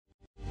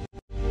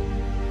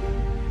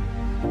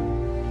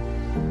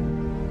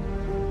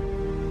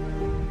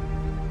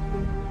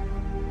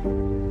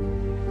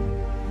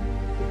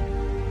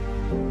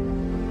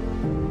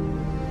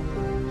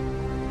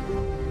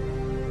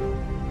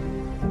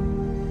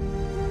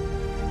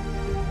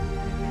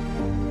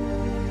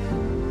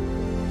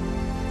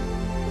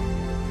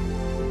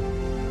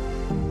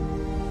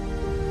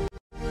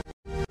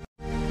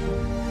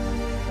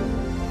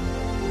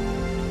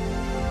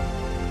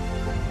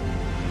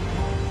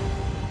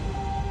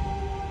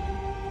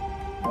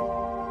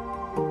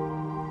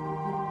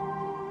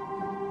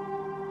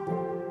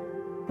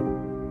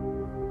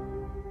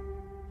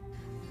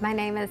My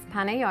name is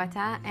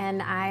Panayota,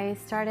 and I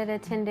started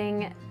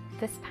attending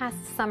this past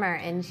summer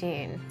in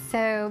June.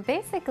 So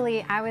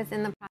basically, I was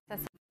in the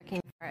process of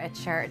working for a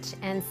church,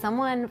 and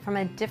someone from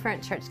a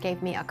different church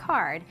gave me a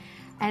card.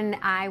 And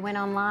I went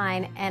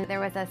online, and there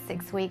was a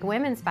 6-week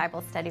women's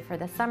Bible study for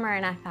the summer,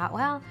 and I thought,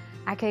 well,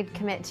 I could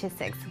commit to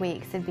 6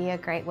 weeks. It'd be a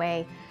great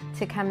way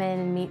to come in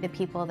and meet the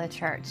people of the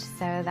church.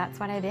 So that's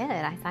what I did.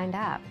 I signed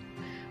up.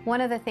 One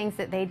of the things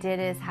that they did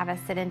is have us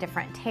sit in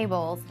different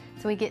tables,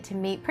 so we get to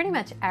meet pretty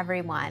much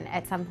everyone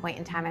at some point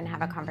in time and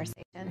have a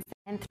conversation.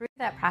 And through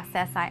that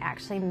process, I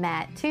actually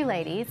met 2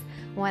 ladies,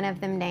 one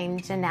of them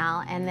named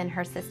Janelle and then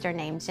her sister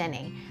named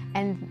Jenny.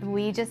 And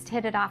we just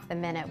hit it off the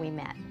minute we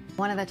met.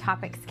 One of the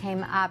topics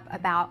came up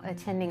about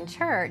attending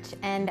church,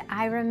 and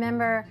I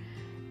remember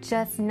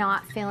just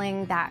not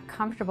feeling that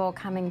comfortable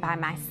coming by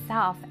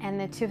myself, and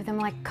the 2 of them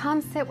like,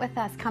 come sit with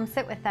us, come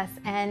sit with us.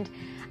 And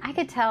I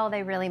could tell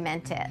they really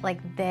meant it, like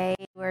they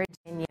were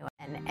genuine.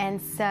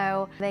 And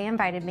so they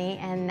invited me,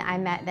 and I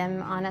met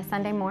them on a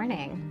Sunday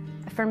morning.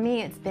 For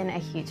me, it's been a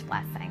huge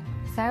blessing.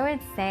 So I would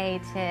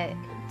say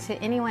to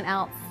anyone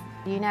else,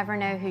 you never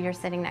know who you're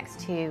sitting next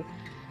to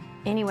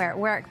anywhere, at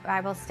work,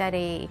 Bible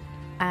study,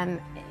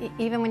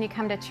 even when you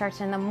come to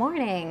church in the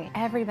morning,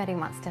 everybody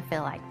wants to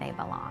feel like they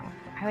belong.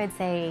 I would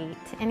say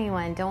to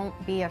anyone,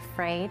 don't be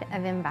afraid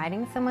of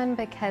inviting someone,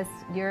 because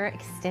you're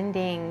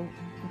extending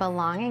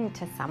belonging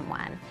to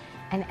someone,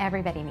 and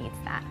everybody needs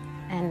that.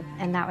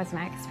 And that was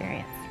my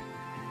experience.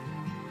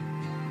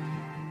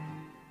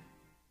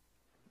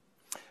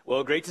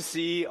 Well, great to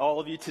see all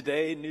of you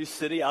today in New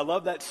City. I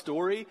love that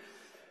story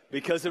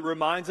because it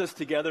reminds us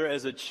together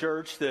as a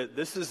church that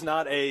this is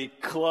not a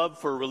club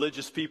for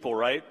religious people,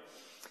 right?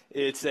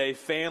 It's a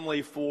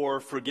family for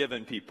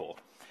forgiven people.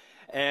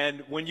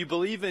 And when you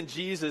believe in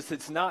Jesus,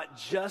 it's not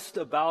just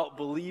about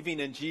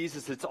believing in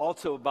Jesus, it's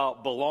also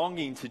about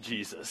belonging to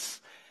Jesus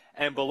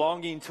and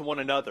belonging to one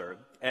another.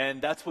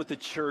 And that's what the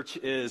church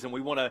is. And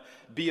we want to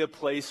be a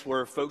place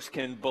where folks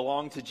can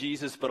belong to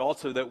Jesus, but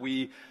also that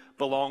we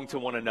belong to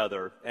one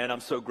another. And I'm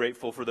so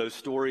grateful for those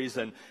stories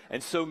and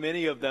so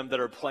many of them that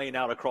are playing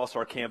out across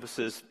our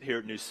campuses here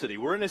at New City.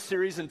 We're in a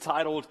series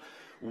entitled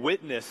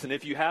Witness. And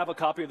if you have a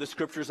copy of the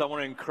scriptures, I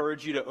want to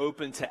encourage you to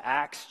open to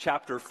Acts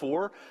chapter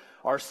 4.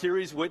 Our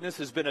series Witness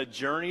has been a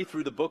journey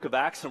through the book of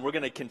Acts, and we're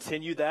going to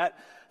continue that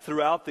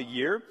throughout the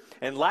year.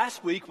 And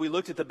last week, we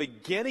looked at the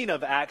beginning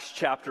of Acts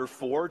chapter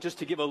 4, just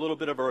to give a little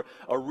bit of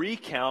a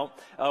recount.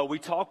 We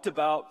talked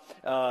about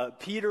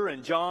Peter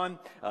and John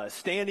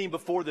standing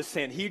before the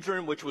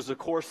Sanhedrin, which was, of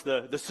course,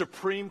 the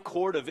Supreme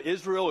Court of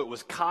Israel. It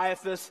was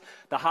Caiaphas,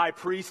 the high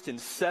priest, and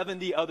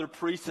 70 other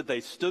priests that they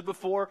stood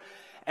before.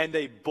 And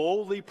they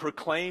boldly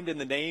proclaimed in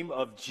the name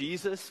of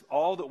Jesus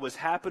all that was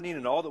happening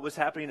and all that was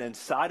happening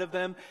inside of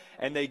them.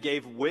 And they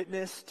gave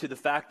witness to the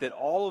fact that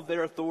all of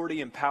their authority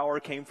and power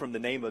came from the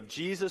name of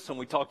Jesus. And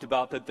we talked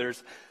about that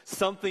there's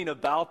something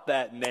about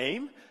that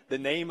name, the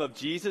name of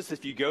Jesus.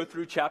 If you go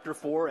through chapter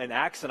 4 in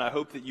Acts, and I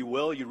hope that you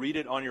will, you read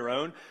it on your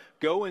own,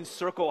 go and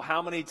circle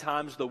how many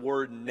times the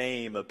word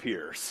name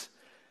appears.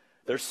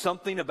 There's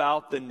something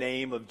about the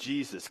name of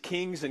Jesus.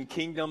 Kings and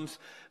kingdoms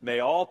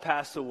may all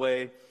pass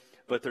away,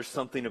 but there's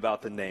something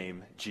about the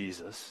name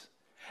Jesus.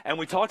 And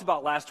we talked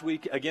about last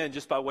week, again,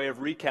 just by way of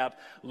recap,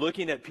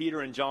 looking at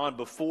Peter and John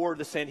before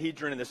the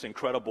Sanhedrin and this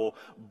incredible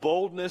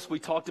boldness. We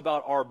talked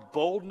about our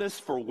boldness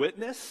for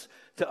witness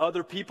to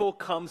other people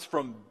comes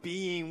from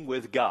being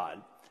with God.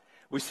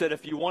 We said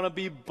if you want to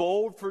be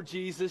bold for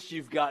Jesus,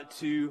 you've got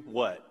to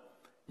what?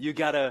 You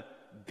got to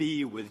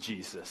be with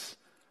Jesus.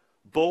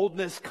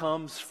 Boldness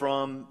comes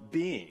from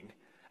being.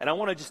 And I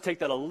want to just take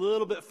that a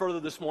little bit further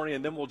this morning,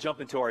 and then we'll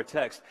jump into our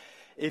text.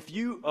 If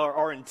you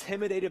are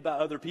intimidated by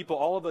other people,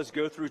 all of us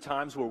go through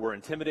times where we're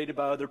intimidated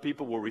by other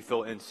people, where we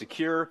feel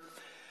insecure.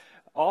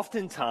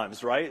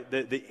 Oftentimes, right,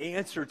 the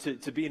answer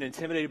to being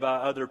intimidated by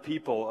other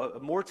people,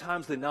 more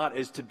times than not,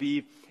 is to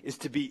be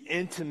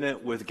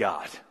intimate with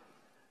God.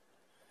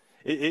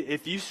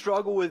 If you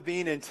struggle with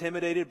being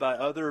intimidated by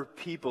other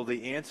people,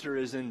 the answer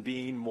is in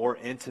being more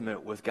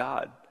intimate with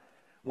God.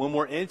 When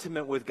we're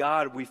intimate with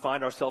God, we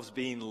find ourselves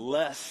being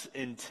less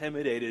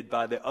intimidated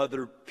by the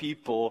other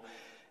people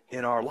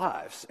in our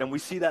lives. And we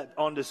see that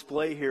on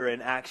display here in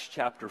Acts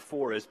chapter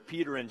 4 as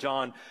Peter and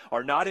John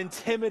are not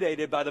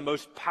intimidated by the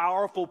most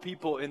powerful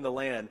people in the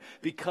land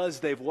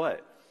because they've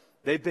what?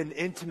 They've been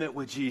intimate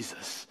with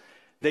Jesus.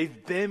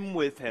 They've been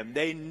with him.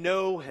 They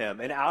know him.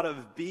 And out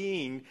of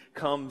being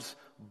comes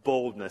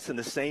boldness. And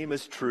the same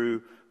is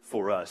true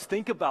for us.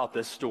 Think about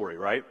this story,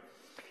 right?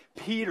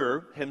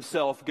 Peter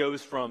himself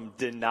goes from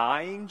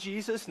denying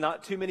Jesus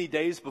not too many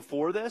days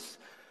before this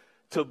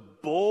to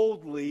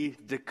boldly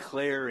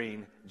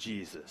declaring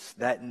Jesus,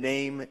 that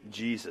name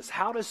Jesus.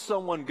 How does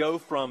someone go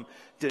from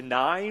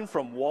denying,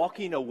 from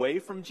walking away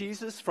from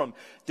Jesus, from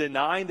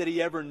denying that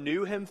he ever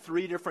knew him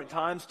 3 different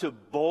times, to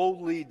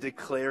boldly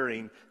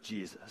declaring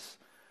Jesus?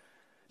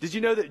 Did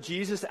you know that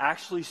Jesus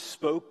actually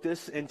spoke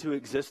this into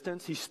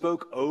existence? He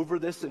spoke over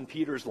this in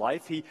Peter's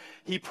life.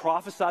 He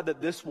prophesied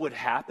that this would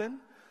happen.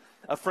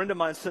 A friend of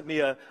mine sent me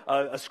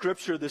a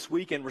scripture this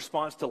week in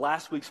response to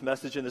last week's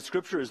message, and the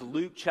scripture is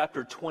Luke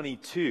chapter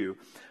 22,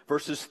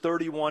 verses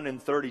 31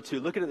 and 32.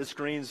 Look at the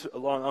screens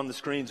on the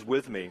screens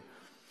with me.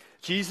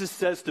 Jesus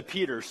says to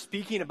Peter,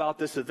 speaking about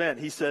this event,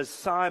 he says,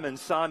 "Simon,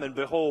 Simon,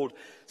 behold,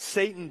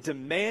 Satan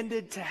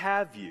demanded to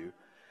have you,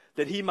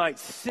 that he might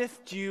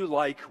sift you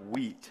like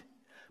wheat.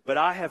 But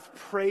I have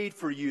prayed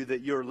for you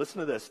that listen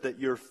to this, that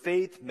your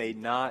faith may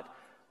not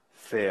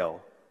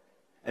fail."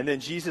 And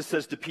then Jesus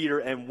says to Peter,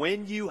 "And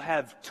when you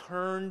have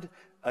turned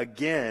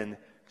again,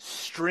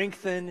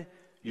 strengthen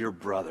your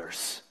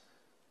brothers."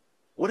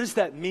 What does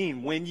that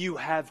mean, when you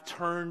have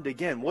turned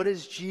again? What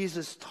is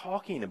Jesus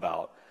talking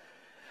about?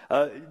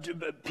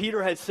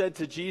 Peter had said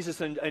to Jesus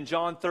in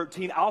John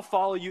 13, "I'll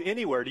follow you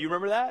anywhere." Do you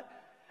remember that?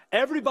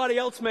 Everybody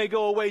else may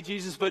go away,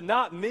 Jesus, but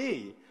not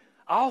me.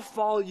 I'll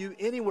follow you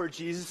anywhere,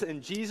 Jesus.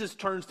 And Jesus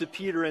turns to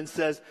Peter and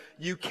says,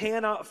 "You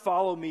cannot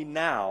follow me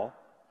now,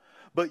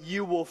 but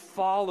you will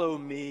follow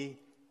me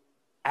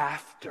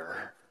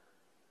after."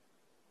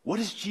 What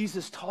is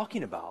Jesus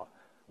talking about?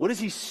 What is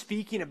he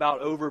speaking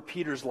about over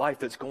Peter's life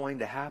that's going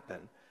to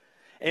happen?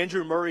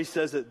 Andrew Murray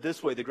says it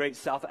this way, the great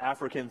South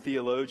African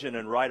theologian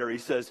and writer. He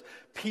says,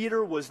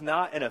 Peter was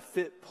not in a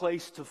fit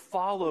place to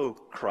follow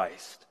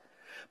Christ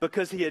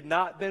because he had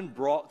not been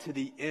brought to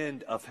the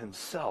end of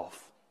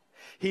himself.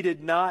 He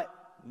did not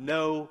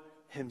know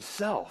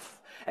himself,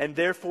 and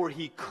therefore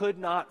he could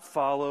not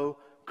follow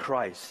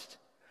Christ.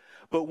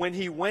 But when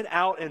he went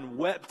out and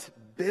wept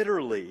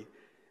bitterly,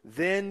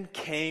 then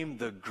came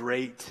the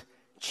great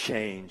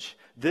change.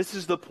 This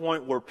is the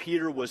point where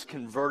Peter was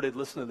converted,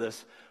 listen to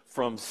this,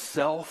 from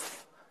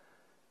self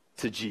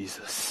to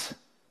Jesus.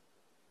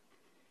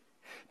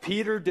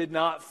 Peter did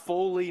not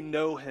fully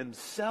know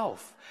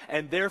himself,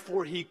 and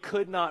therefore he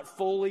could not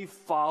fully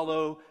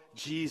follow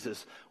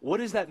Jesus. What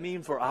does that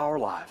mean for our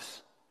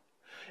lives?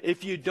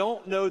 If you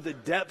don't know the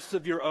depths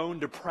of your own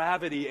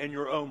depravity and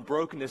your own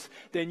brokenness,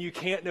 then you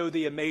can't know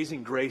the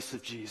amazing grace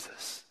of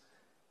Jesus.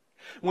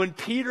 When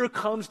Peter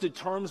comes to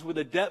terms with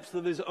the depths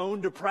of his own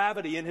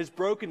depravity and his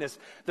brokenness,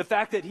 the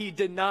fact that he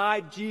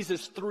denied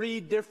Jesus 3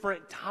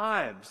 different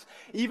times,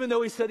 even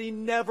though he said he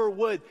never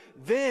would,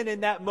 then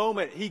in that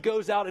moment he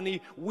goes out and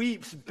he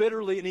weeps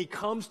bitterly and he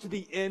comes to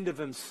the end of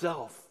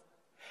himself.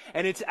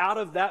 And it's out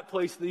of that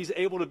place that he's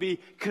able to be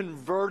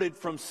converted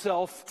from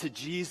self to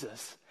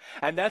Jesus.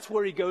 And that's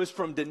where he goes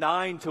from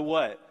denying to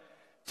what?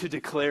 To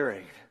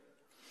declaring.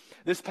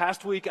 This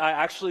past week, I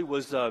actually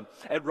was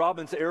at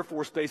Robins Air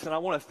Force Base, and I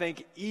want to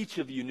thank each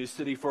of you, New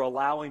City, for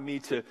allowing me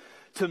to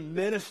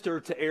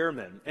minister to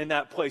airmen in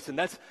that place. And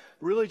that's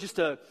really just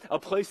a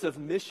place of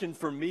mission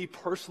for me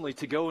personally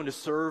to go and to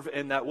serve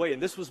in that way.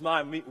 And this was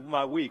my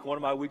week, one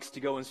of my weeks to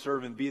go and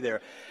serve and be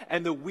there.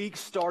 And the week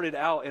started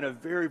out in a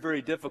very,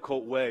 very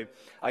difficult way.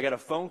 I got a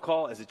phone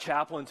call as a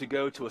chaplain to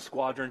go to a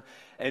squadron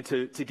and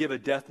to give a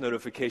death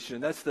notification.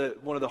 And that's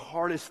one of the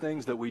hardest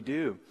things that we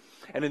do.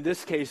 And in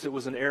this case, it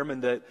was an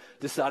airman that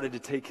decided to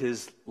take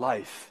his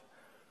life.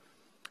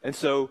 And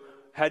so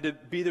had to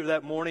be there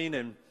that morning,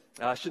 and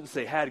I shouldn't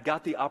say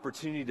got the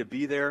opportunity to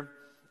be there.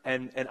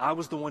 And I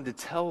was the one to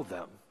tell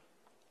them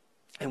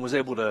and was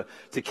able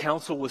to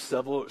counsel with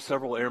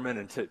several airmen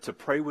and to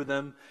pray with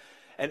them.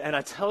 And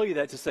I tell you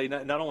that to say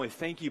not only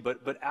thank you,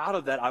 but out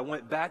of that, I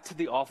went back to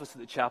the office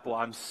of the chapel.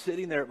 I'm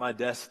sitting there at my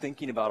desk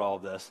thinking about all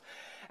this.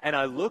 And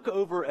I look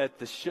over at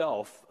the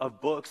shelf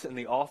of books in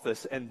the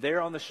office, and there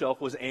on the shelf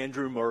was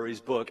Andrew Murray's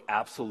book,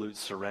 Absolute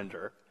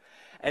Surrender.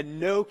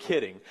 And no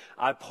kidding,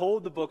 I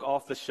pulled the book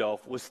off the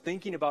shelf, was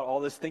thinking about all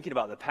this, thinking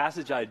about the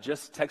passage I had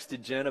just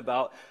texted Jen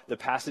about, the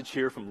passage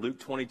here from Luke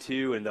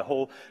 22, and the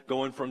whole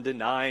going from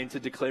denying to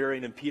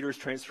declaring and Peter's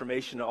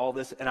transformation and all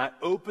this. And I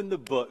opened the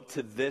book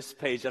to this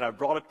page, and I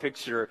brought a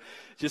picture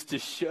just to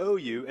show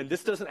you. And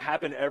this doesn't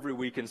happen every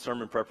week in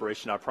sermon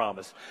preparation, I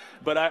promise.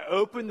 But I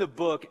opened the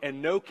book, and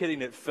no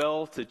kidding, it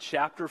fell to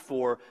chapter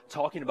 4,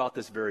 talking about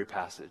this very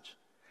passage.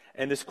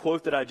 And this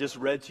quote that I just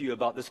read to you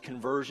about this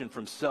conversion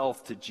from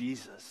self to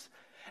Jesus.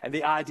 And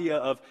the idea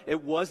of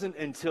it wasn't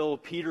until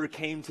Peter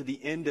came to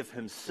the end of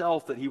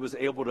himself that he was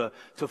able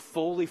to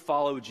fully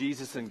follow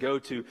Jesus and go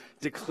to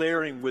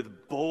declaring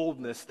with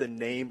boldness the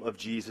name of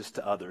Jesus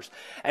to others.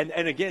 And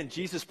again,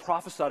 Jesus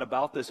prophesied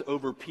about this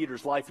over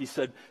Peter's life. He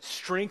said,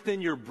 strengthen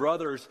your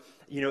brothers,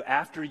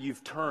 after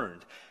you've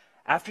turned.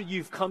 After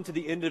you've come to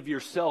the end of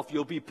yourself,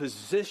 you'll be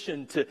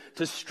positioned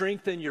to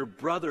strengthen your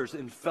brothers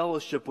in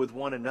fellowship with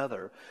one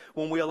another.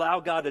 When we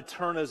allow God to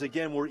turn us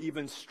again, we're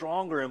even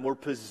stronger and we're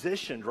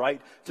positioned, right,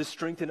 to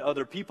strengthen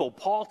other people.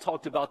 Paul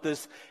talked about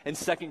this in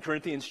 2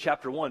 Corinthians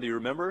chapter 1. Do you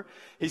remember?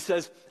 He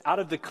says, out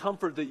of the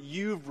comfort that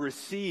you've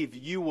received,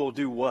 you will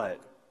do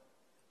what?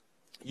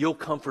 You'll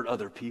comfort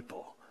other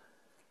people.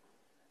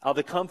 Out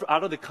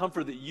of the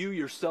comfort that you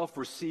yourself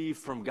receive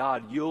from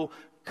God, you'll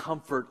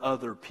comfort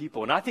other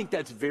people. And I think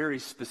that's very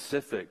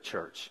specific,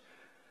 church.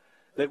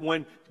 That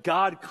when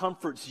God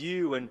comforts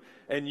you and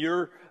and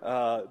your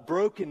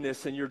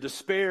brokenness and your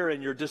despair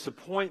and your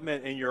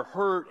disappointment and your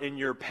hurt and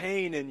your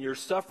pain and your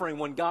suffering,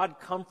 when God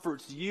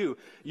comforts you,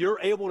 you're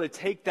able to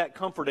take that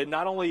comfort and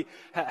not only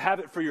have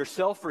it for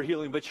yourself for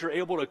healing, but you're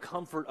able to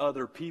comfort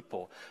other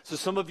people. So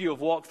some of you have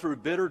walked through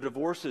bitter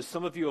divorces.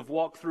 Some of you have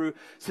walked through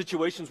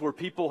situations where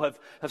people have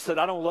said,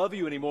 I don't love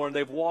you anymore, and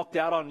they've walked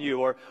out on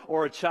you,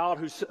 or a child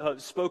who's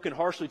spoken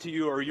harshly to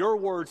you, or your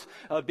words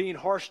being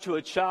harsh to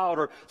a child,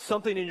 or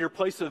something in your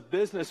place of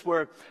business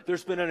where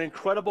there's been an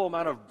incredible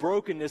amount of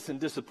brokenness and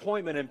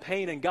disappointment and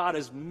pain, and God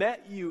has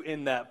met you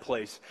in that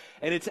place.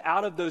 And it's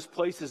out of those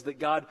places that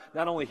God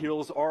not only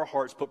heals our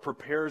hearts, but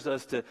prepares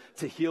us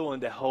to heal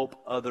and to help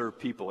other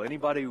people.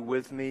 Anybody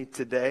with me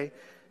today?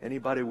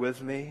 Anybody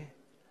with me?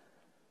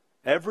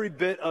 Every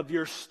bit of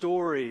your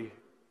story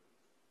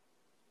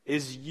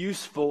is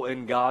useful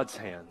in God's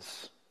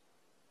hands.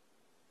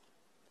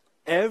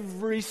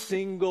 Every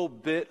single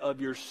bit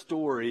of your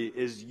story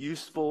is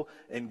useful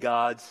in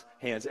God's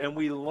hands. And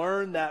we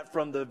learn that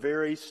from the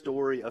very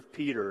story of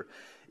Peter.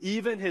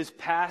 Even his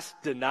past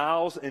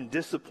denials and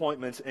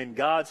disappointments in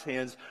God's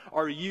hands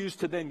are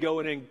used to then go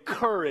and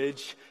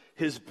encourage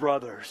his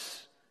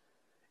brothers.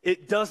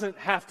 It doesn't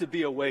have to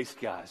be a waste,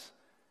 guys.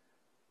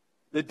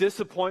 The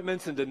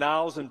disappointments and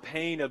denials and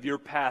pain of your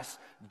past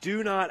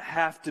do not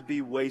have to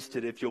be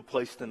wasted if you'll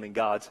place them in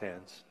God's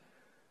hands.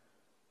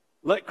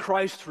 Let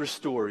Christ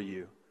restore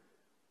you.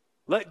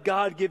 Let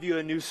God give you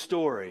a new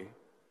story.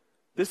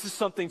 This is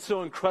something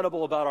so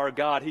incredible about our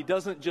God. He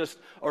doesn't just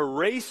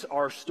erase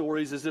our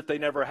stories as if they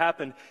never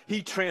happened.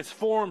 He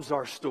transforms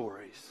our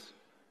stories.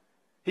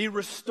 He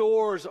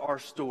restores our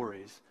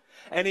stories.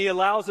 And He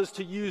allows us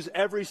to use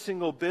every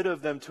single bit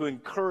of them to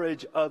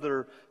encourage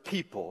other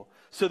people,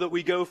 so that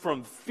we go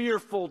from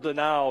fearful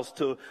denials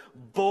to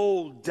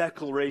bold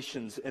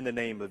declarations in the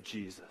name of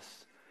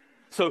Jesus.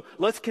 So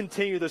let's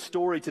continue the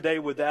story today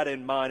with that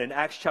in mind. In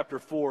Acts chapter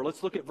 4,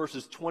 let's look at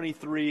verses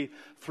 23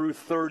 through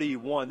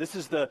 31. This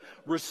is the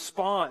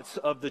response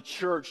of the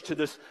church to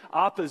this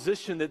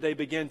opposition that they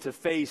begin to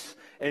face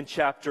in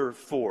chapter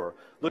 4.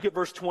 Look at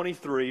verse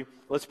 23.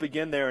 Let's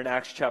begin there in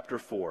Acts chapter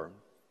 4.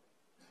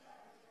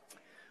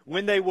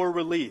 When they were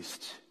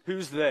released,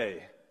 who's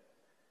they?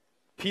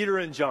 Peter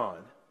and John.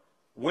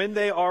 When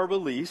they are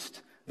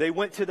released, they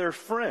went to their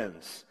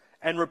friends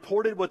and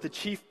reported what the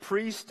chief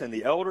priest and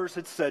the elders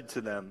had said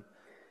to them.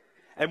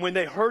 And when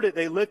they heard it,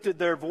 they lifted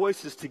their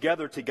voices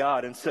together to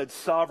God and said,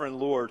 Sovereign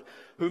Lord,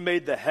 who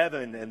made the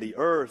heaven and the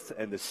earth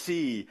and the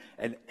sea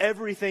and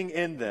everything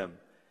in them,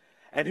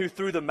 and who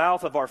through the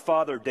mouth of our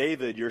father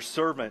David, your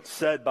servant,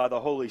 said by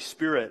the Holy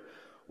Spirit,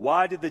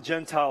 why did the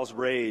Gentiles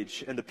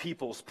rage and the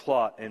peoples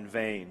plot in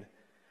vain?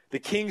 The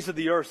kings of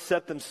the earth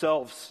set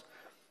themselves,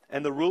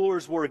 and the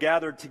rulers were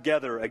gathered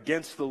together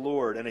against the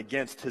Lord and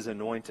against his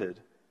anointed.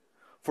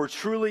 For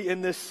truly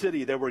in this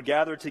city they were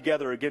gathered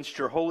together against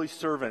your holy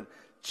servant,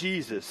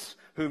 Jesus,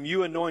 whom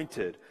you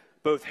anointed,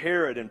 both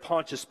Herod and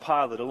Pontius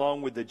Pilate,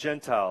 along with the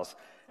Gentiles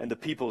and the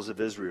peoples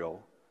of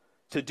Israel,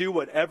 to do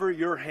whatever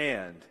your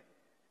hand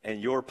and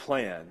your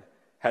plan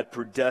had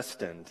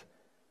predestined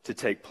to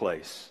take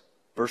place.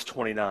 Verse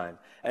 29,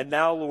 and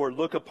now, Lord,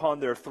 look upon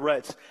their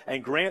threats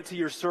and grant to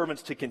your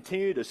servants to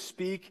continue to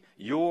speak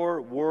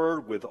your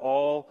word with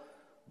all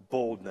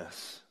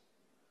boldness.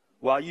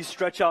 While you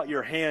stretch out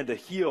your hand to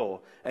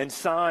heal, and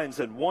signs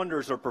and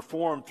wonders are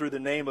performed through the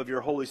name of your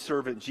holy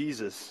servant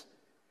Jesus.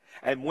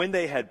 And when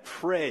they had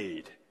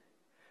prayed,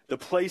 the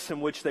place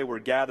in which they were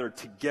gathered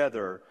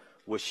together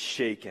was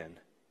shaken.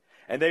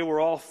 And they were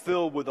all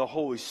filled with the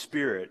Holy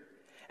Spirit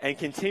and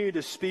continued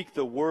to speak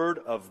the word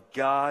of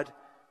God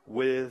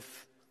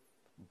with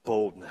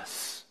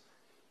boldness.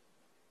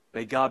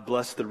 May God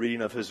bless the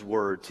reading of his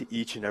word to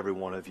each and every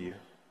one of you.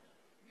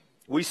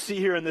 We see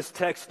here in this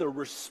text the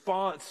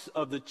response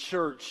of the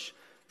church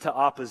to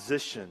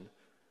opposition.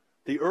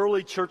 The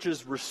early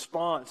church's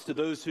response to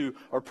those who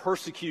are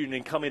persecuting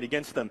and coming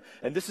against them.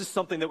 And this is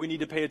something that we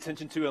need to pay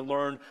attention to and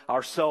learn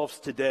ourselves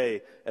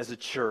today as a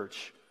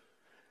church.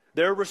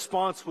 Their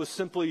response was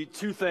simply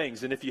two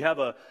things. And if you have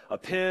a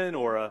pen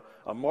or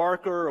a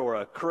marker or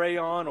a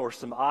crayon or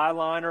some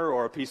eyeliner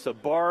or a piece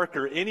of bark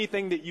or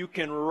anything that you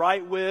can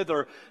write with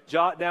or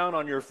jot down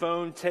on your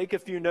phone, take a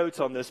few notes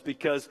on this,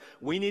 because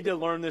we need to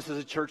learn this as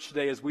a church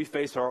today as we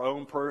face our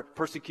own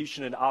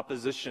persecution and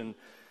opposition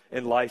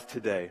in life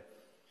today.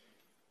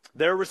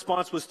 Their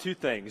response was two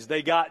things.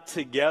 They got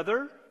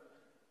together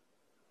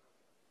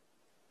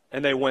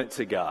and they went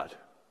to God.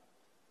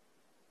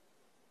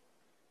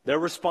 Their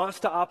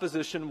response to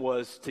opposition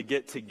was to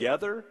get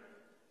together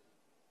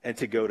and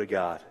to go to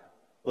God.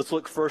 Let's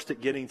look first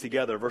at getting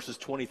together, verses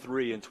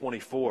 23 and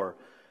 24.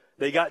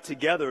 They got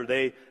together,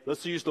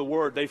 let's use the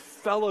word, they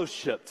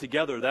fellowshiped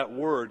together, that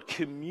word,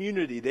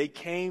 community. They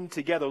came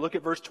together. Look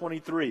at verse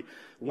 23.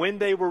 When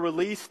they were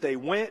released, they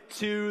went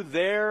to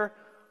their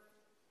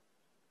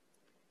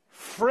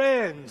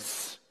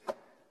friends.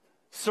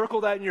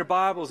 Circle that in your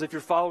Bibles if you're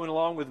following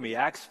along with me.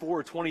 Acts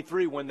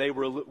 4:23, when they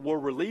were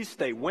released,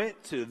 they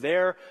went to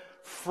their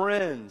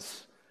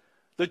friends.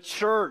 The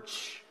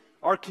church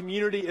Our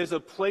community is a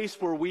place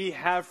where we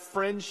have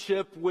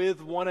friendship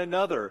with one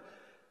another.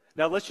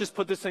 Now, let's just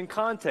put this in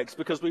context,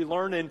 because we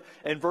learn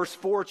in verse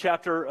 4,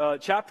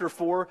 chapter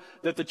 4,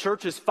 that the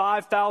church is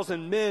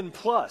 5,000 men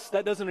plus.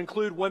 That doesn't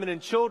include women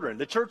and children.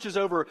 The church is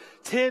over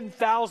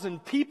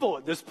 10,000 people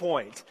at this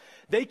point.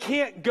 They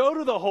can't go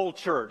to the whole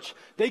church.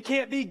 They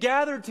can't be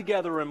gathered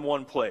together in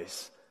one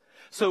place.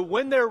 So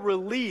when they're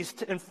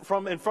released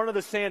from in front of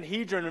the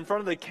Sanhedrin, in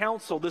front of the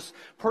council, this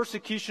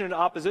persecution and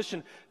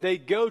opposition, they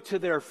go to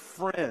their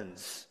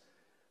friends.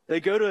 They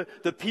go to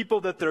the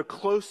people that they're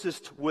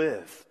closest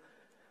with.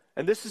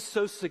 And this is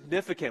so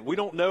significant. We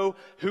don't know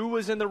who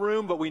was in the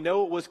room, but we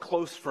know it was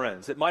close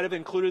friends. It might have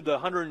included the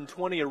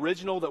 120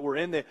 original that were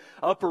in the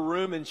upper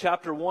room in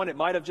chapter 1. It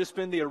might have just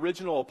been the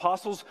original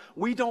apostles.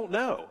 We don't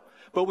know.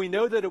 But we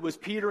know that it was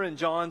Peter and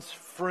John's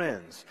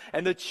friends.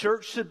 And the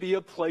church should be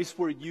a place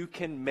where you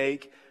can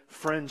make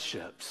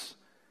friendships,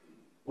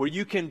 where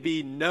you can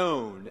be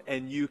known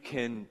and you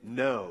can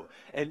know.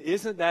 And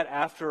isn't that,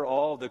 after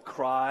all, the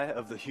cry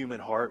of the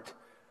human heart?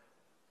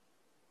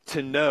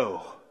 To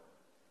know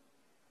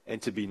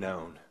and to be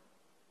known.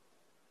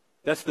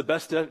 That's the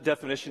best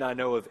definition I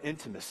know of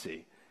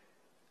intimacy.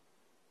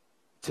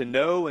 To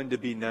know and to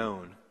be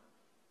known.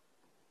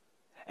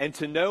 And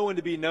to know and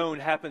to be known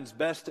happens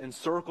best in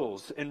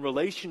circles, in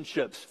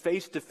relationships,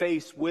 face to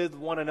face with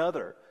one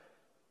another.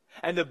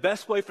 And the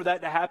best way for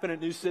that to happen at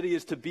New City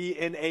is to be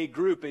in a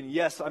group. And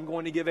yes, I'm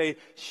going to give a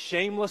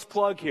shameless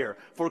plug here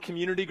for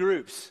community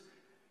groups,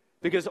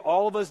 because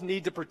all of us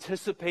need to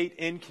participate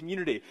in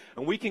community.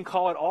 And we can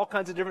call it all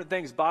kinds of different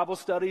things: Bible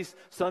studies,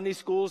 Sunday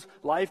schools,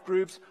 life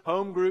groups,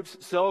 home groups,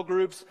 cell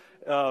groups,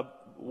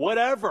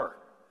 whatever.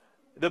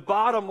 The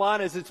bottom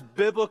line is it's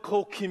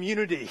biblical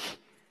community.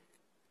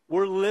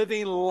 We're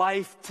living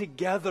life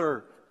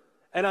together.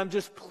 And I'm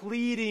just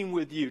pleading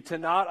with you to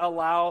not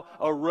allow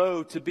a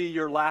row to be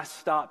your last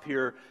stop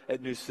here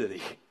at New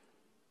City.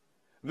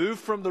 Move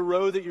from the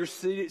row that you're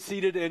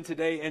seated in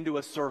today into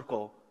a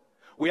circle.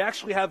 We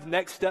actually have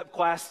Next Step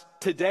class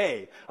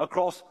today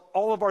across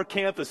all of our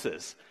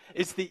campuses.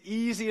 It's the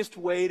easiest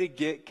way to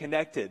get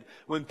connected.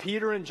 When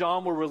Peter and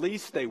John were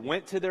released, they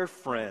went to their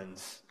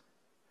friends.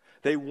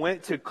 They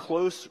went to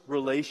close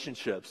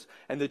relationships,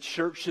 and the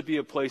church should be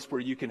a place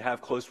where you can have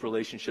close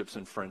relationships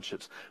and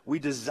friendships. We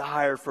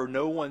desire for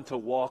no one to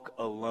walk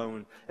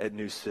alone at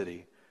New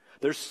City.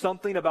 There's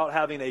something about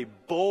having a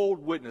bold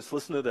witness.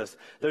 Listen to this.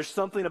 There's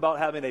something about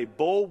having a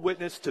bold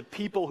witness to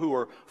people who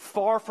are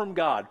far from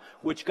God,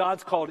 which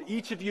God's called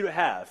each of you to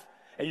have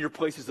in your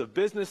places of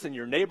business, in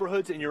your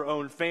neighborhoods, in your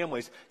own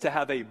families, to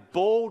have a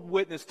bold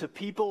witness to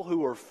people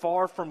who are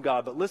far from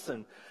God. But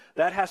listen,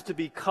 that has to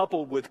be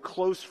coupled with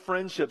close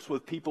friendships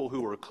with people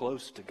who are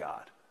close to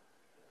God.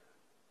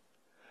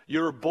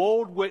 Your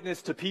bold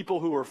witness to people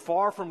who are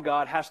far from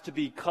God has to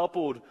be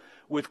coupled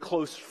with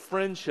close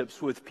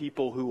friendships with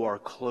people who are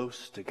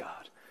close to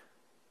God.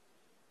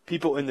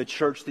 People in the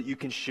church that you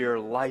can share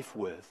life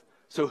with.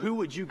 So who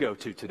would you go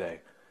to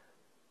today?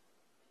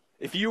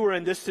 If you were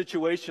in this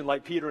situation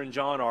like Peter and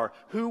John are,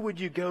 who would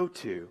you go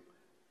to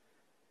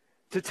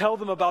tell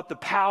them about the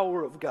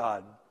power of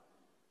God?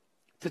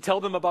 To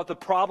tell them about the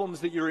problems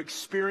that you're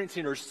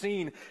experiencing or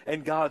seeing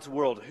in God's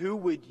world? Who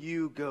would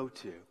you go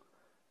to?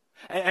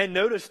 And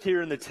notice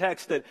here in the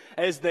text that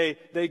as they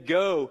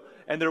go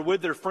and they're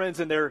with their friends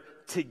and they're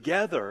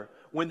together,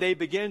 when they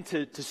begin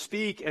to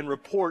speak and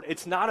report,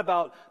 it's not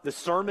about the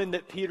sermon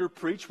that Peter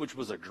preached, which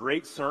was a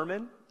great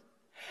sermon.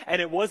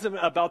 And it wasn't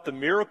about the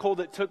miracle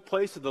that took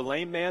place of the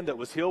lame man that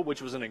was healed,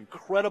 which was an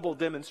incredible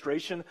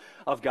demonstration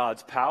of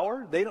God's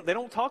power. They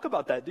don't talk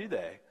about that, do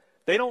they?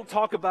 They don't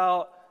talk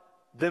about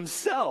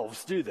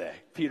themselves, do they?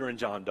 Peter and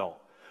John don't.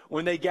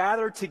 When they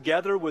gather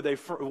together with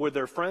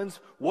their friends,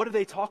 what do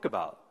they talk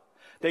about?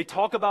 They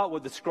talk about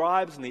what the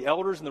scribes and the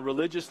elders and the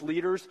religious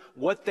leaders,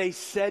 what they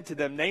said to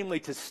them, namely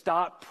to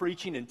stop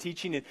preaching and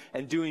teaching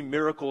and doing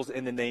miracles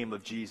in the name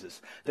of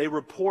Jesus. They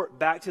report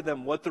back to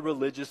them what the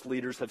religious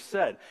leaders have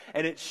said.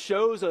 And it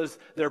shows us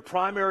their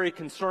primary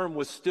concern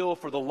was still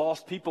for the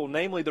lost people,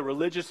 namely the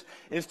religious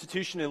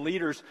institution and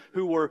leaders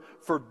who were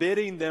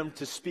forbidding them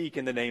to speak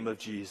in the name of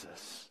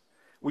Jesus.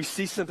 We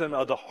see something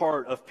of the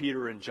heart of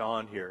Peter and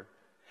John here.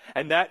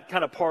 And that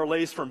kind of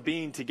parlays from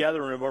being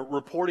together and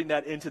reporting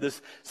that into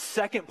this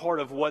second part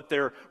of what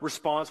their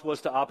response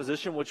was to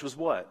opposition, which was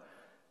what?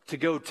 To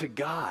go to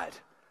God.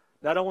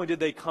 Not only did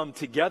they come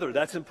together,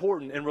 that's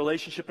important in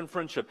relationship and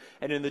friendship.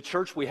 And in the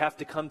church, we have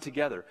to come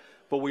together.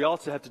 But we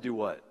also have to do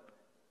what?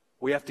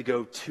 We have to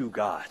go to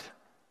God.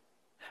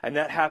 And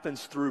that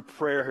happens through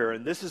prayer here.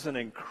 And this is an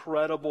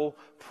incredible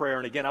prayer.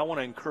 And again, I want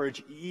to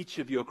encourage each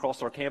of you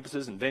across our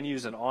campuses and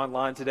venues and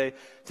online today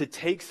to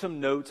take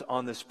some notes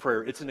on this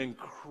prayer. It's an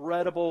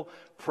incredible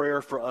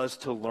prayer for us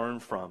to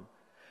learn from.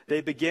 They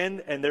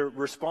begin, and their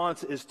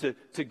response is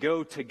to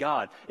go to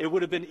God. It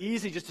would have been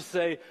easy just to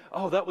say,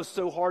 oh, that was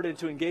so hard, and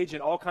to engage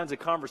in all kinds of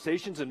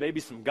conversations and maybe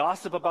some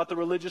gossip about the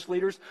religious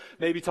leaders,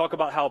 maybe talk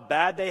about how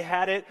bad they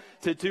had it,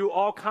 to do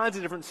all kinds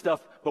of different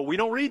stuff. But we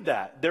don't read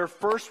that. Their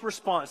first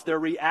response, their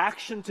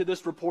reaction to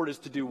this report is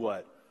to do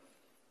what?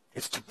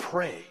 It's to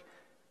pray,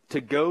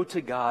 to go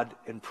to God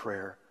in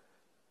prayer.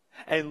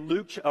 And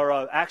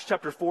Acts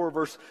chapter 4,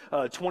 verse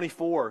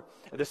 24,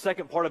 the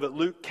second part of it,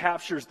 Luke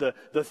captures the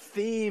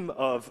theme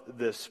of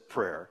this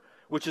prayer,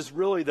 which is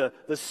really the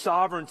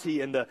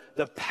sovereignty and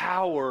the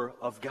power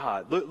of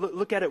God.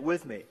 Look at it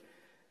with me.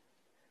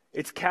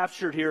 It's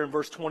captured here in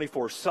verse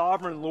 24.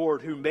 Sovereign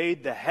Lord, who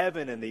made the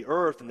heaven and the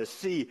earth and the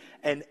sea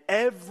and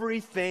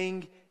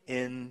everything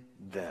in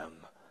them.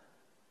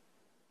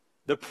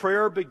 The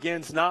prayer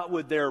begins not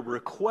with their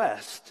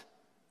request,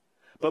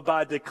 but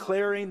by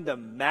declaring the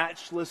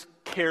matchless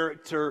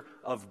character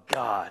of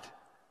God.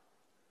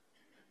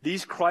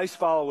 These Christ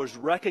followers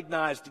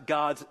recognized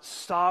God's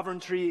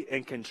sovereignty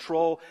and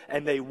control,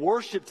 and they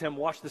worshiped him,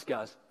 watch this,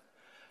 guys,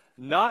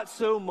 not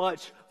so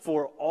much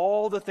for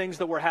all the things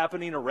that were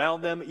happening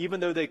around them, even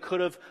though they could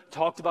have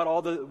talked about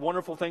all the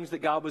wonderful things that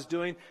God was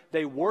doing.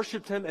 They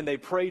worshiped him and they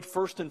prayed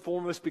first and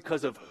foremost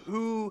because of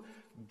who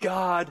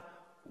God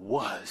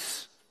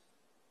was.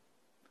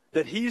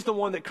 That he's the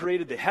one that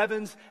created the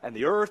heavens and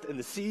the earth and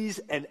the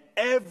seas and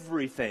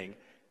everything.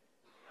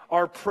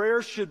 Our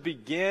prayers should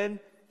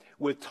begin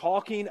with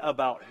talking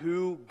about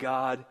who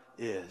God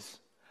is,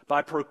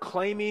 by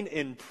proclaiming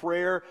in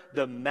prayer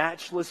the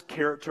matchless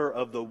character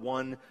of the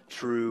one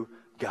true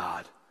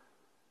God.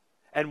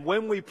 And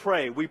when we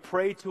pray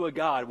to a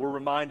God, we're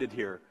reminded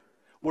here,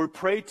 we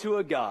pray to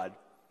a God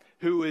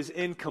who is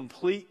in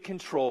complete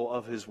control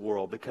of his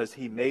world because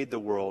he made the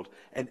world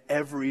and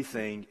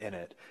everything in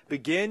it.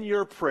 Begin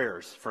your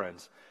prayers,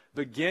 friends.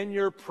 Begin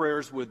your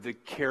prayers with the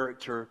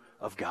character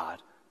of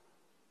God.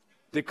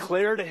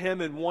 Declare to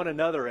him and one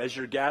another as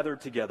you're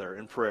gathered together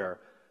in prayer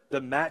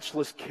the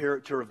matchless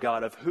character of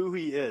God, of who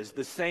he is,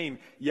 the same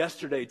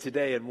yesterday,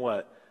 today, and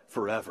what?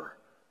 Forever.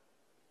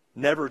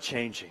 Never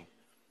changing.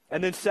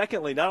 And then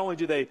secondly, not only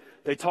do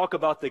they talk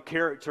about the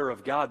character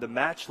of God, the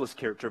matchless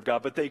character of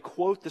God, but they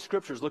quote the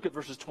scriptures. Look at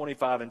verses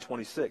 25 and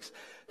 26.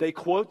 They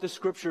quote the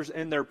scriptures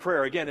in their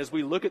prayer. Again, as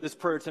we look at this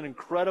prayer, it's an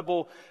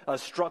incredible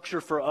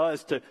structure for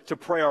us to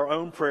pray our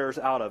own prayers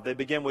out of. They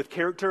begin with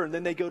character and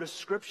then they go to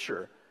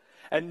scripture.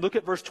 And look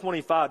at verse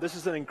 25. This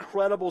is an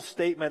incredible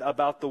statement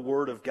about the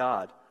word of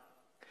God,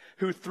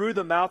 who through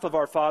the mouth of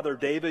our father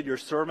David, your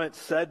servant,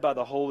 said by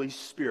the Holy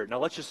Spirit. Now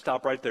let's just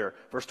stop right there,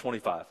 verse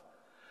 25.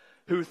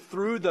 Who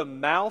through the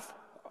mouth,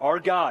 our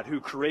God,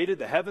 who created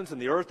the heavens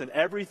and the earth and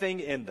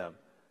everything in them,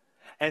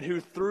 and who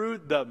through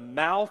the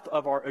mouth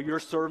of your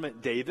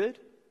servant David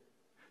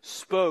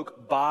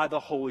spoke by the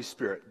Holy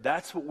Spirit.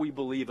 That's what we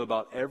believe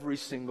about every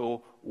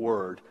single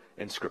word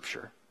in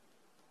Scripture.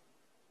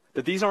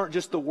 That these aren't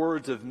just the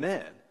words of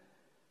men,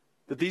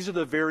 that these are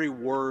the very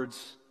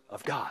words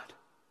of God.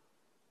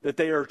 That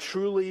they are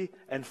truly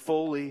and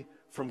fully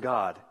from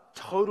God,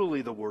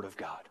 totally the Word of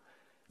God.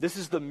 This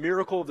is the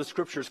miracle of the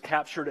Scriptures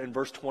captured in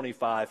verse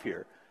 25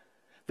 here.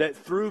 That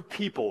through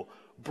people,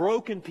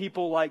 broken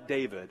people like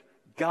David,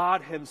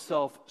 God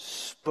himself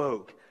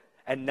spoke,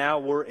 and now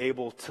we're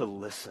able to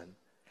listen.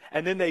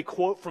 And then they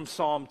quote from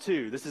Psalm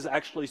 2. This is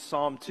actually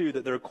Psalm 2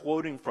 that they're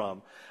quoting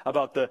from,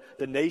 about the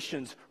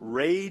nations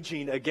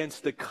raging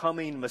against the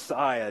coming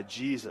Messiah,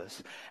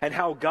 Jesus, and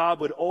how God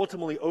would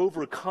ultimately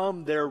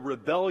overcome their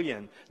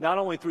rebellion, not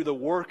only through the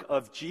work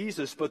of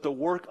Jesus, but the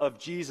work of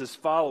Jesus'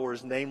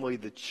 followers, namely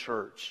the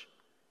church.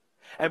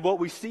 And what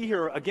we see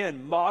here,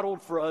 again,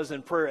 modeled for us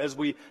in prayer as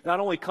we not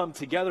only come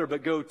together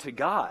but go to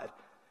God,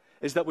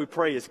 is that we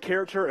pray his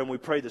character and we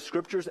pray the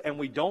scriptures, and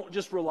we don't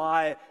just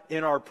rely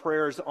in our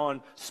prayers on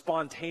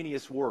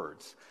spontaneous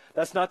words.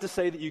 That's not to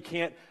say that you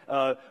can't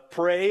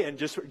pray and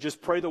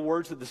just pray the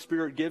words that the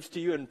Spirit gives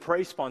to you and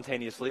pray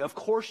spontaneously. Of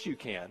course you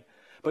can.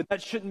 But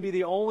that shouldn't be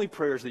the only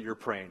prayers that you're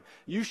praying.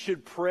 You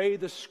should pray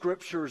the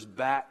scriptures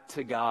back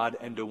to God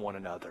and to one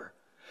another.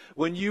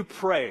 When you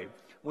pray,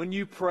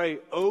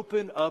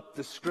 open up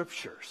the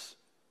scriptures.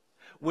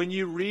 When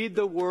you read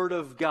the Word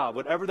of God,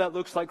 whatever that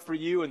looks like for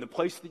you and the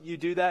place that you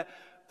do that,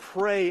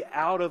 pray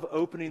out of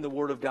opening the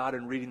Word of God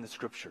and reading the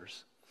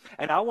Scriptures.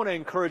 And I want to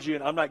encourage you,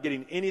 and I'm not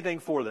getting anything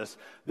for this.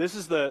 This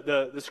is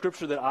the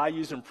scripture that I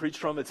use and preach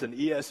from. It's an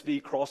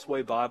ESV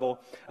Crossway Bible.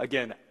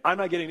 Again, I'm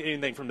not getting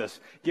anything from this.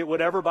 Get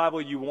whatever Bible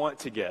you want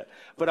to get.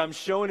 But I'm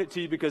showing it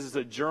to you because it's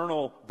a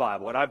journal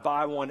Bible. And I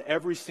buy one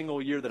every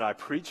single year that I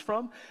preach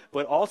from.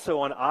 But also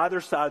on either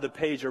side of the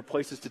page are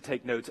places to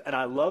take notes. And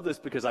I love this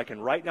because I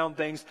can write down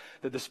things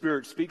that the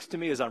Spirit speaks to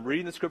me as I'm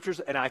reading the scriptures.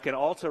 And I can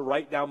also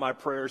write down my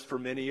prayers for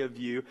many of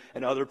you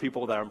and other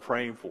people that I'm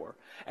praying for.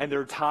 And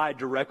they're tied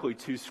directly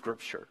to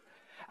Scripture.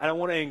 And I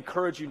want to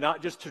encourage you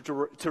not just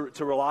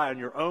to rely on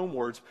your own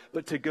words,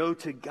 but to go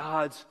to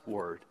God's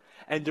Word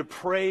and to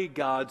pray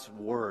God's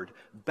Word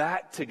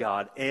back to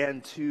God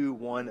and to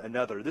one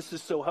another. This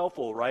is so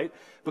helpful, right?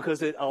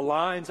 Because it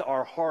aligns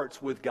our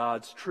hearts with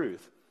God's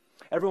truth.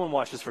 Everyone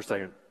watch this for a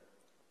second.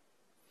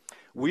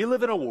 We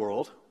live in a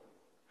world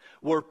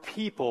where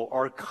people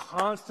are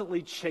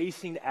constantly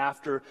chasing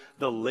after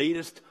the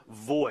latest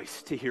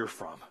voice to hear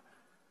from.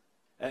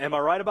 Am I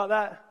right about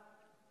that?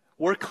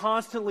 We're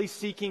constantly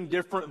seeking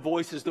different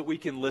voices that we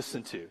can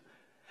listen to.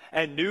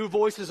 And new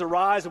voices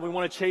arise, and we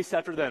want to chase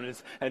after them.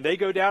 And they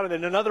go down, and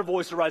then another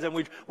voice arises,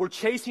 and we're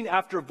chasing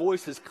after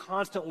voices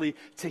constantly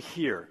to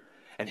hear.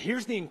 And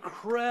here's the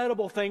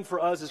incredible thing for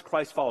us as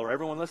Christ follower.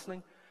 Everyone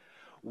listening?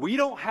 We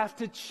don't have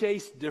to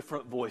chase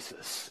different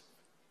voices.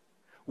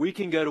 We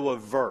can go to a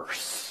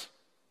verse.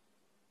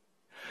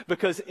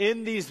 Because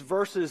in these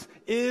verses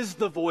is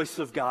the voice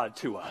of God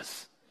to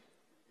us.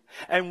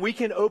 And we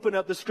can open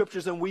up the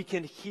scriptures and we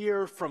can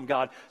hear from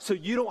God. So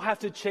you don't have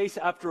to chase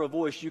after a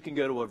voice, you can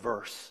go to a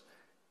verse.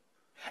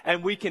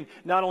 And we can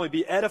not only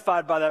be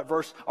edified by that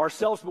verse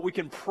ourselves, but we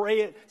can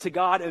pray it to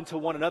God and to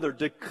one another,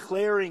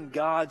 declaring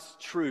God's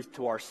truth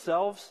to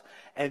ourselves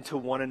and to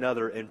one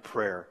another in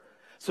prayer.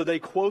 So they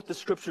quote the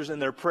scriptures in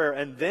their prayer,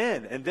 and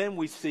then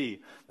we see,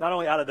 not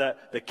only out of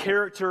the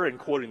character and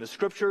quoting the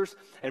scriptures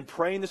and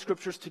praying the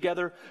scriptures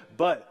together,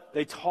 but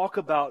they talk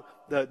about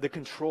the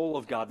control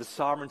of God, the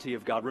sovereignty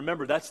of God.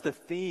 Remember, that's the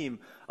theme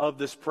of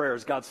this prayer,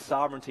 is God's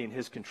sovereignty and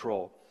his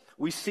control.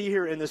 We see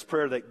here in this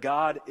prayer that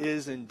God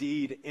is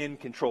indeed in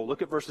control.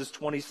 Look at verses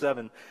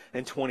 27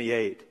 and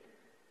 28.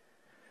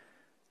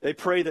 They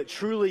pray that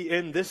truly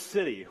in this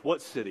city,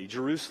 what city?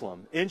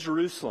 Jerusalem. In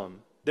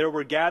Jerusalem, there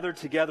were gathered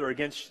together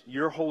against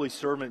your holy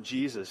servant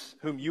Jesus,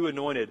 whom you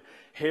anointed,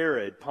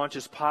 Herod,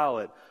 Pontius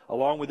Pilate,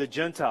 along with the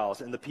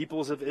Gentiles and the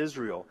peoples of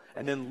Israel.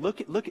 And then look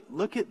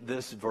at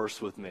this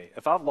verse with me.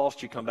 If I've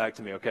lost you, come back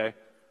to me, okay?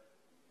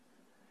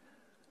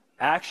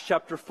 Acts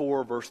chapter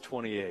 4, verse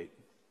 28.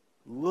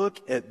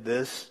 Look at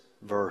this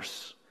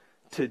verse.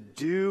 To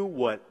do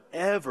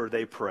whatever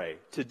they pray,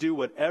 to do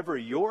whatever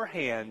your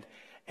hand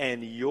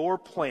and your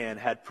plan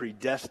had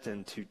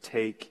predestined to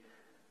take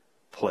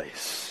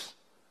place.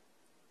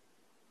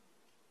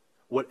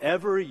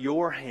 Whatever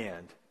your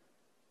hand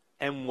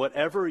and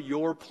whatever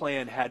your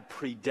plan had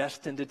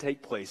predestined to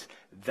take place,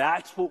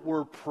 that's what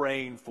we're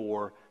praying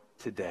for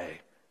today.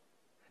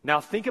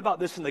 Now think about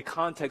this in the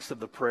context of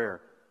the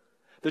prayer.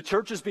 The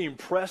church is being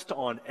pressed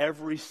on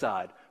every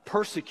side,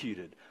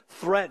 persecuted,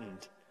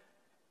 threatened,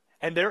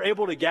 and they're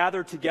able to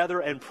gather together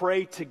and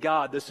pray to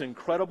God this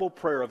incredible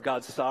prayer of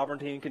God's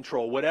sovereignty and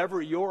control. Whatever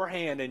your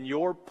hand and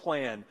your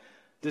plan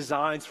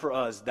designs for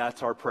us,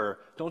 that's our prayer.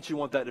 Don't you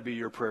want that to be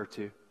your prayer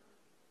too?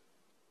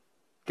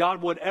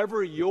 God,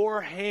 whatever your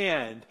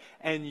hand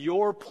and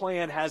your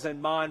plan has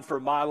in mind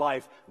for my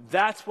life,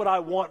 that's what I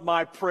want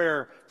my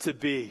prayer to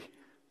be.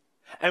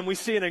 And we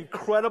see an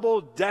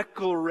incredible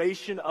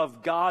declaration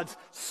of God's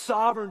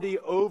sovereignty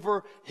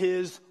over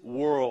his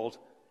world.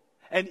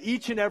 And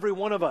each and every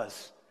one of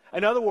us.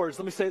 In other words,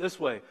 let me say it this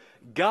way.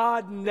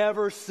 God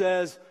never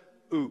says,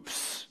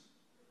 oops.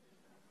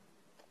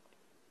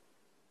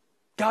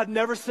 God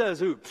never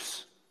says,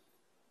 oops.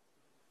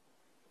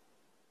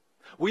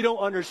 We don't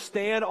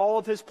understand all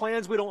of his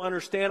plans. We don't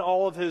understand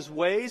all of his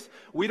ways.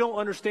 We don't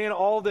understand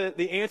all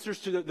the answers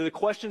to the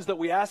questions that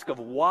we ask of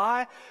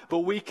why, but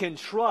we can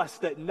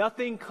trust that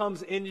nothing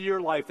comes into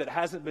your life that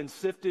hasn't been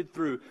sifted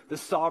through the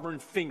sovereign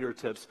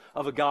fingertips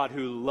of a God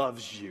who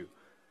loves you,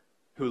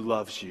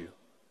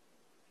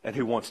 and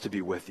who wants to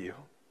be with you.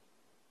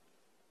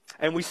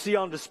 And we see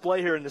on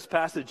display here in this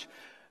passage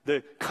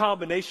the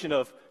combination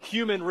of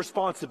human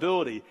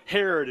responsibility,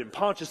 Herod and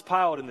Pontius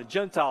Pilate and the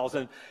Gentiles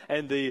and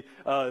the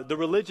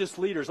religious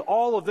leaders,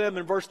 all of them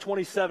in verse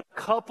 27,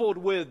 coupled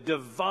with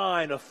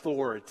divine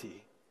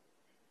authority.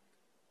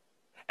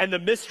 And the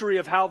mystery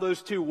of how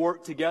those two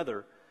work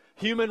together.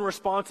 Human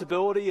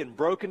responsibility and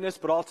brokenness,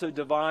 but also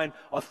divine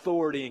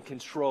authority and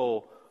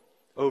control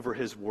over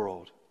his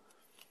world.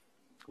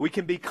 We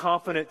can be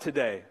confident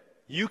today,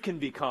 you can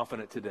be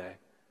confident today,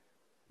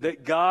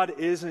 that God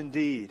is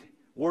indeed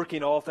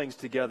working all things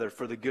together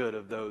for the good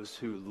of those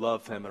who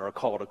love him and are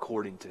called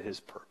according to his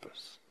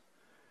purpose.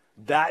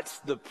 That's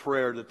the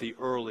prayer that the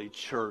early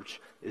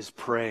church is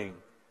praying.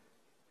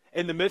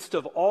 In the midst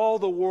of all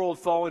the world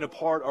falling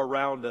apart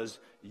around us,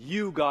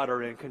 you, God,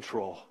 are in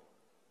control.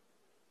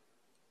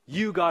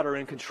 You, God, are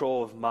in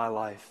control of my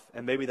life.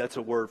 And maybe that's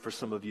a word for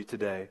some of you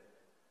today.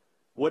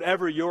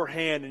 Whatever your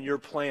hand and your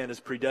plan is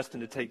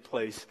predestined to take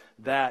place,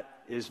 that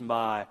is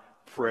my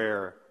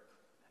prayer.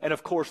 And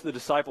of course, the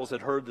disciples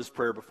had heard this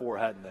prayer before,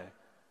 hadn't they?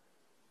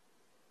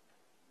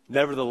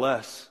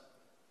 Nevertheless,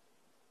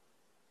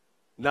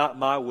 not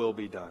my will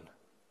be done,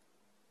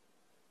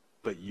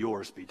 but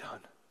yours be done.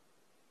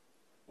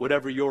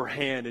 Whatever your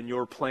hand and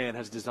your plan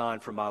has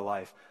designed for my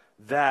life,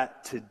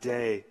 that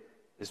today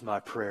is my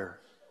prayer.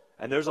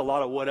 And there's a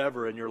lot of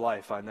whatever in your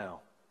life, I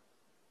know.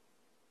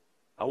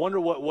 I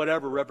wonder what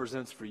whatever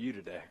represents for you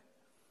today.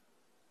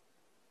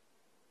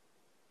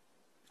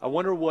 I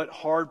wonder what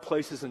hard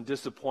places and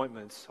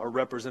disappointments are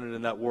represented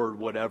in that word,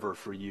 whatever,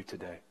 for you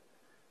today.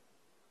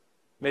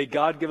 May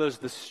God give us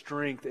the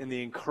strength and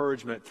the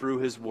encouragement through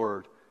his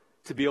word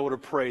to be able to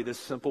pray this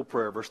simple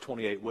prayer, verse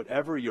 28,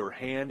 whatever your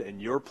hand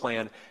and your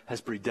plan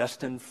has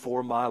predestined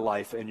for my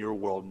life and your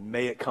world,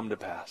 may it come to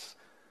pass.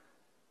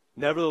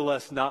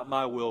 Nevertheless, not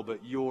my will,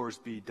 but yours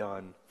be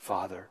done,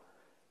 Father.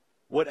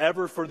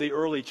 Whatever for the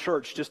early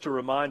church, just to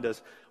remind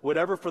us,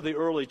 whatever for the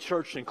early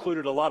church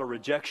included a lot of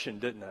rejection,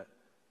 didn't it?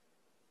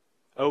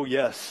 Oh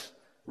yes,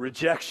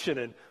 rejection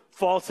and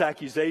false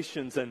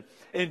accusations and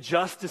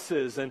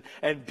injustices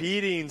and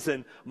beatings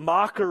and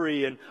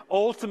mockery and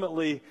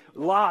ultimately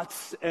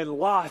lots and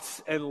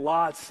lots and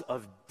lots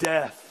of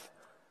death.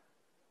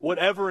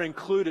 Whatever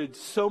included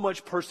so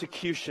much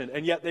persecution,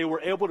 and yet they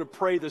were able to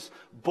pray this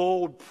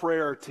bold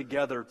prayer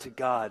together to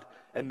God,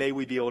 and may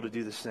we be able to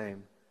do the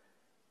same.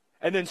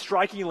 And then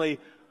strikingly,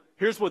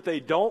 here's what they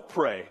don't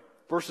pray.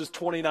 Verses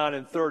 29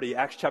 and 30,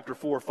 Acts chapter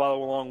 4,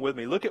 follow along with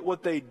me. Look at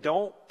what they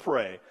don't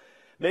pray.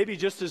 Maybe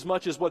just as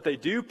much as what they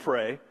do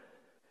pray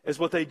is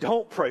what they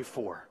don't pray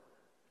for.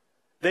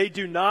 They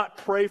do not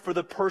pray for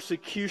the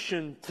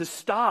persecution to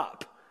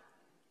stop.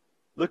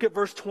 Look at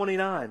verse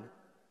 29.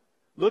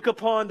 Look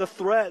upon the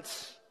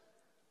threats.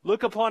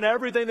 Look upon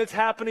everything that's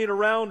happening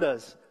around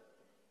us.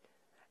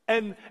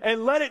 And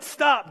let it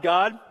stop,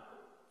 God,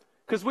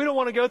 because we don't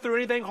want to go through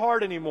anything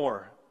hard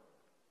anymore.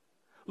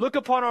 Look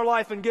upon our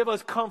life and give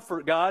us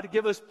comfort, God.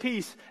 Give us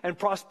peace and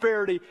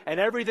prosperity and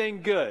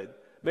everything good.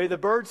 May the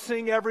birds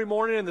sing every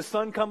morning and the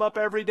sun come up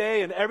every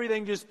day and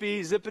everything just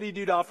be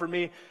zippity-doo-dah for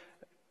me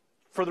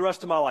for the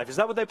rest of my life. Is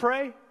that what they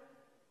pray?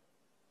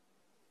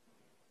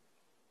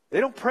 They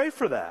don't pray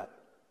for that.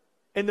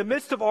 In the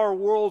midst of our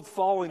world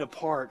falling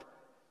apart,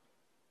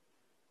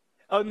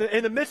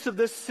 in the midst of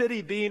this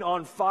city being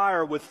on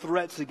fire with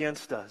threats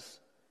against us,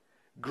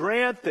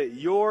 grant that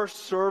your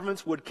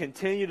servants would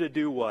continue to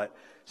do what?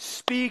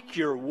 Speak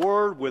your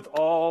word with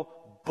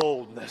all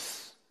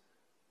boldness.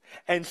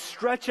 And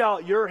stretch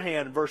out your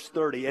hand, verse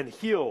 30, and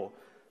heal.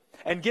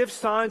 And give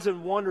signs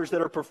and wonders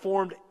that are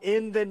performed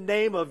in the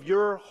name of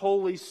your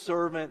holy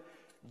servant,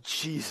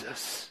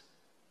 Jesus.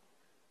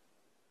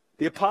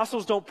 The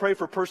apostles don't pray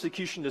for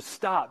persecution to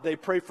stop. They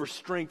pray for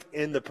strength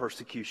in the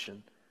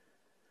persecution.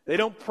 They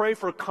don't pray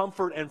for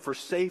comfort and for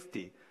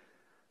safety.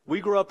 We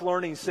grew up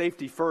learning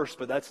safety first,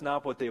 but that's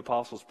not what the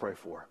apostles pray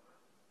for.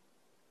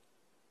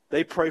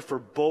 They pray for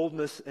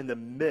boldness in the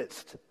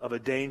midst of a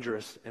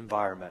dangerous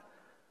environment,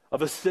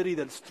 of a city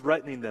that's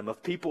threatening them,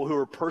 of people who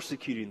are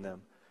persecuting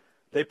them.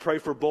 They pray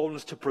for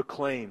boldness to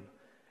proclaim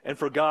and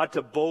for God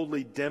to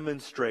boldly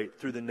demonstrate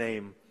through the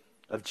name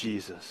of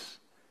Jesus.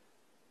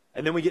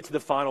 And then we get to the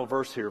final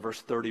verse here,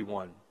 verse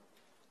 31.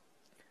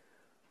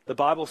 The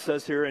Bible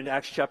says here in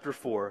Acts chapter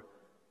 4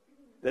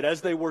 that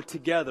as they were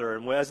together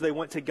and as they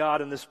went to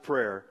God in this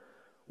prayer,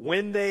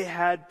 when they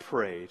had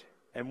prayed,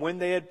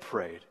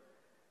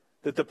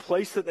 that the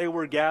place that they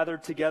were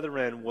gathered together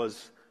in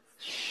was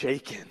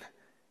shaken.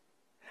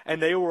 And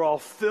they were all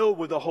filled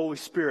with the Holy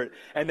Spirit.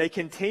 And they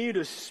continued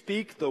to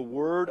speak the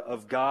word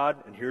of God,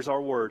 and here's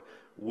our word,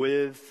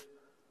 with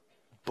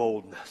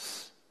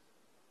boldness.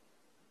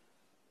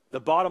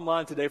 The bottom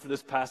line today for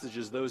this passage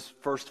is those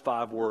first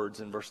 5 words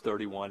in verse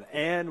 31.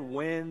 And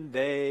when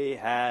they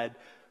had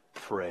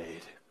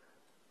prayed.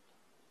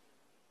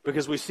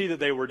 Because we see that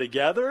they were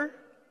together,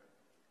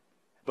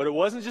 but it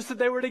wasn't just that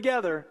they were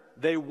together,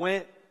 they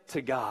went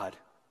to God.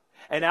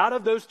 And out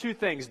of those two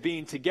things,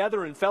 being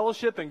together in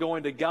fellowship and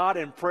going to God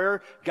in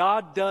prayer,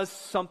 God does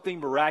something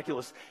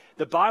miraculous.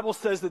 The Bible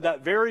says that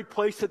that very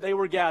place that they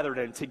were gathered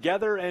in,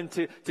 together and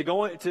to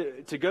go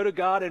to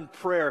God in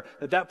prayer,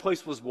 that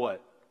place was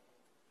what?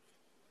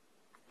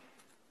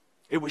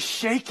 It was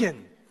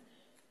shaken.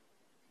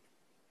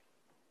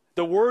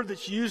 The word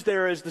that's used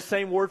there is the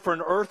same word for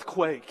an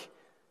earthquake.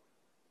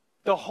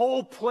 The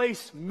whole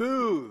place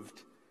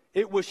moved.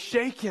 It was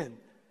shaken.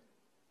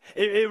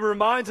 It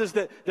reminds us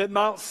that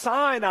Mount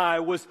Sinai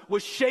was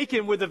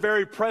shaken with the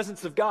very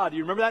presence of God.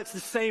 You remember that's the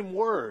same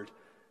word.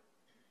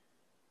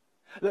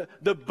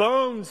 The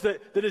bones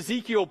that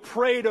Ezekiel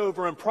prayed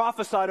over and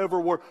prophesied over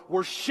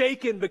were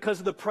shaken because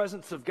of the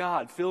presence of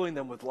God, filling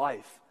them with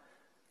life.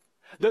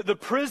 The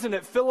prison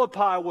at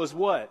Philippi was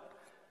what?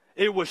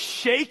 It was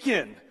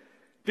shaken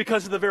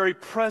because of the very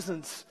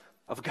presence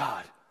of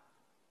God.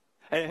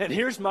 And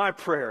here's my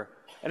prayer,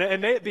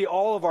 and may it be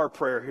all of our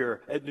prayer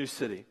here at New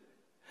City.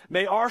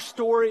 May our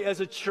story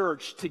as a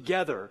church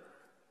together,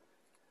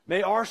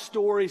 may our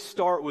story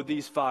start with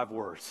these 5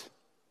 words.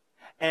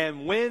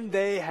 And when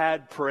they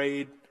had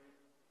prayed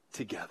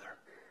together.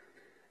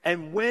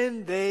 And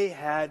when they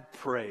had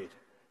prayed.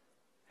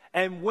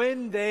 And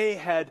when they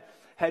had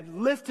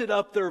lifted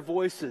up their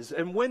voices,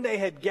 and when they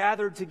had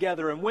gathered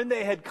together, and when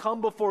they had come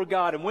before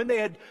God, and when they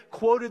had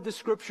quoted the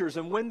scriptures,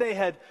 and when they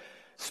had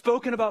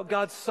spoken about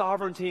God's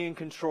sovereignty and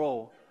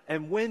control,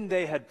 and when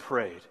they had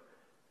prayed,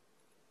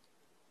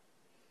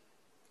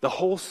 the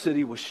whole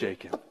city was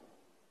shaken.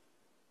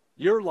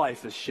 Your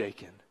life is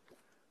shaken.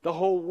 The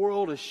whole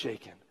world is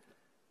shaken.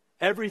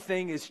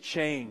 Everything is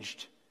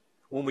changed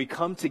when we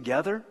come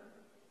together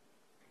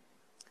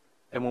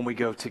and when we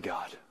go to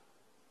God.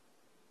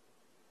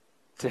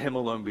 To Him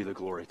alone be the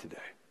glory today.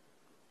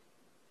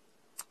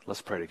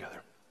 Let's pray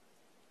together.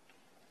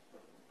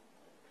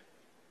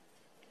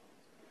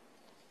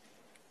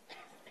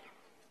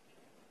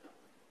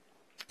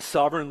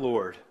 Sovereign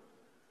Lord,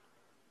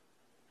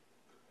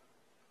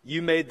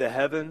 You made the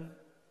heaven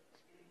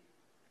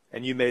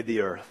and You made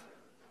the earth.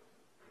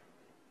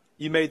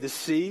 You made the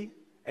sea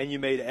and You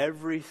made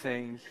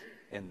everything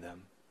in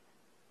them,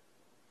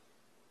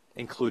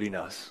 including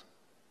us.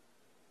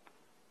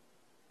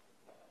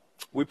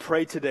 We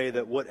pray today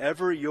that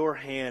whatever your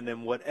hand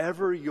and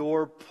whatever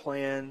your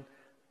plan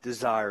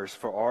desires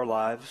for our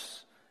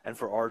lives and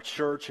for our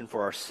church and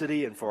for our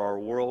city and for our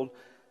world,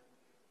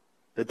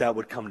 that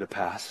would come to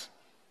pass.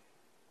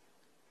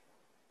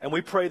 And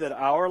we pray that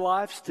our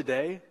lives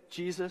today,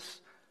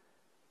 Jesus,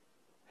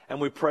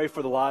 and we pray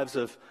for the lives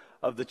of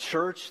the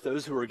church,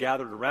 those who are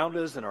gathered around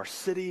us in our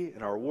city,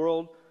 in our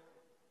world,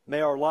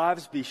 may our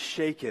lives be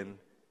shaken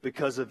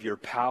because of your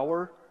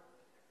power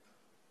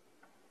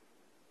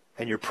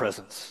and your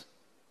presence.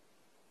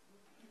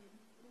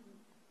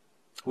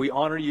 We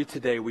honor you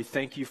today. We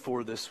thank you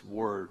for this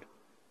word.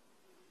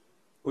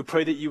 We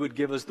pray that you would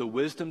give us the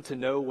wisdom to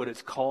know what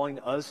it's calling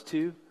us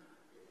to,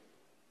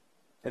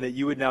 and that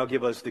you would now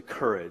give us the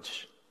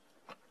courage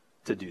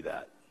to do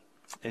that.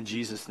 In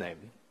Jesus' name,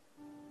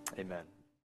 amen.